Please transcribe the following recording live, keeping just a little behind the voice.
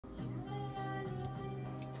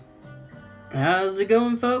How's it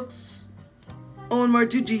going, folks? Owen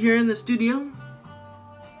Martucci here in the studio.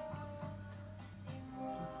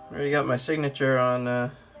 Already got my signature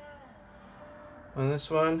on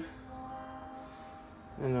this one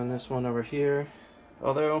and on this one over here.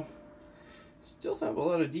 Although, still have a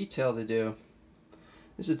lot of detail to do.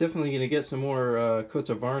 This is definitely going to get some more coats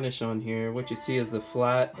of varnish on here. What you see is the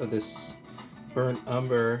flat of this burnt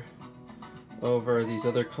umber over these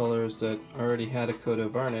other colors that already had a coat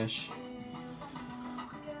of varnish.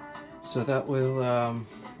 So that will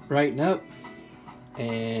brighten up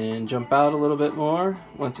and jump out a little bit more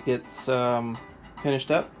once it gets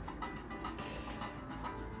finished up.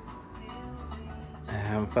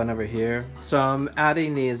 Having fun over here. So I'm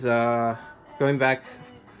adding these, going back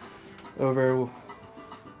over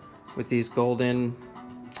with these golden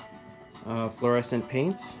fluorescent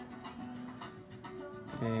paints,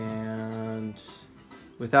 and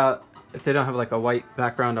if they don't have like a white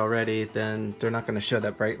background already, then they're not going to show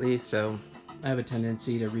that brightly. So I have a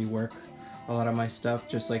tendency to rework a lot of my stuff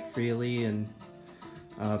just like freely and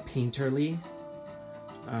painterly.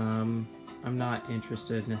 I'm not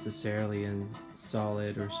interested necessarily in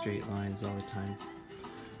solid or straight lines all the time.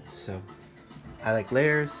 So I like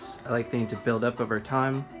layers, I like things to build up over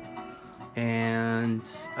time, and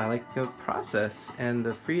I like the process and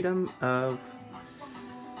the freedom of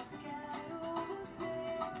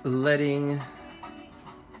letting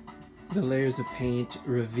the layers of paint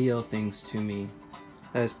reveal things to me.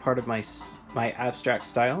 That is part of my abstract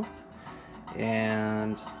style,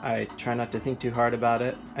 and I try not to think too hard about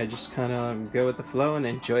it. I just kind of go with the flow and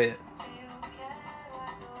enjoy it.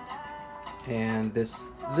 And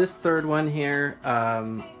this third one here,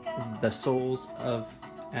 the souls of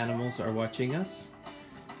animals are watching us,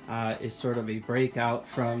 is sort of a breakout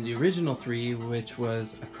from the original three, which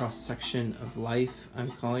was a cross-section of life,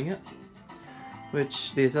 I'm calling it.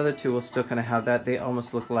 Which these other two will still kind of have that. They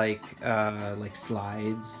almost look like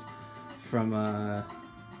slides from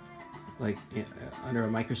under a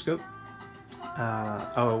microscope.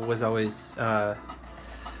 I was always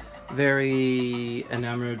very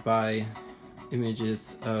enamored by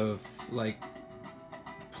images of like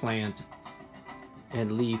plant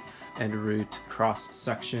and leaf and root cross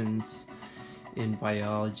sections in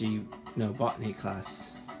botany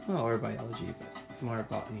class. Well, or biology, but more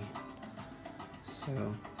botany. So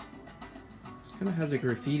this kind of has a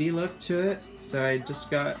graffiti look to it. So I just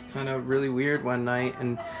got kind of really weird one night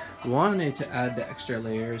and wanted to add the extra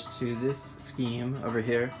layers to this scheme over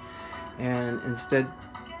here, and instead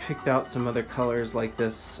picked out some other colors like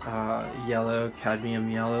this yellow, cadmium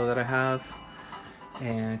yellow that I have.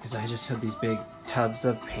 And because I just have these big tubs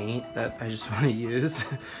of paint that I just want to use.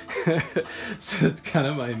 So it's kind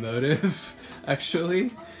of my motive,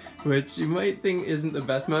 actually, which you might think isn't the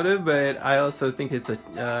best motive, but I also think it's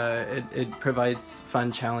it provides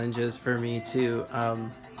fun challenges for me to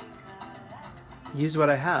use what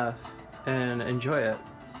I have and enjoy it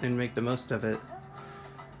and make the most of it.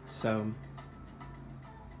 So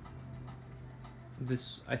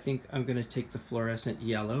this, I think I'm gonna take the fluorescent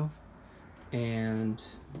yellow and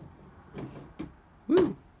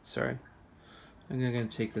I'm gonna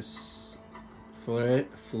take this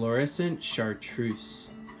fluorescent chartreuse.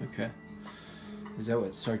 Okay, is that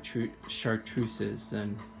what chartreuse is?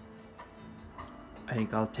 Then I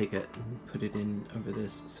think I'll take it and put it in over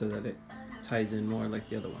this so that it ties in more like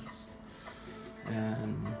the other ones,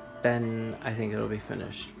 and then I think it'll be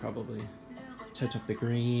finished. Probably touch up the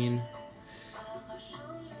green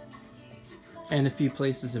and a few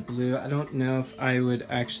places of blue. I don't know if I would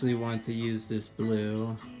actually want to use this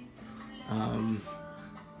blue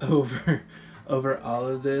over all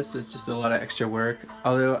of this. It's just a lot of extra work.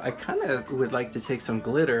 Although I kind of would like to take some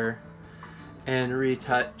glitter and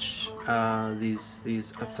retouch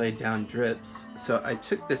these upside down drips. So I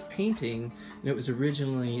took this painting, and it was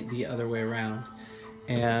originally the other way around,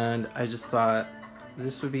 and I just thought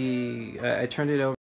this would be, I turned it over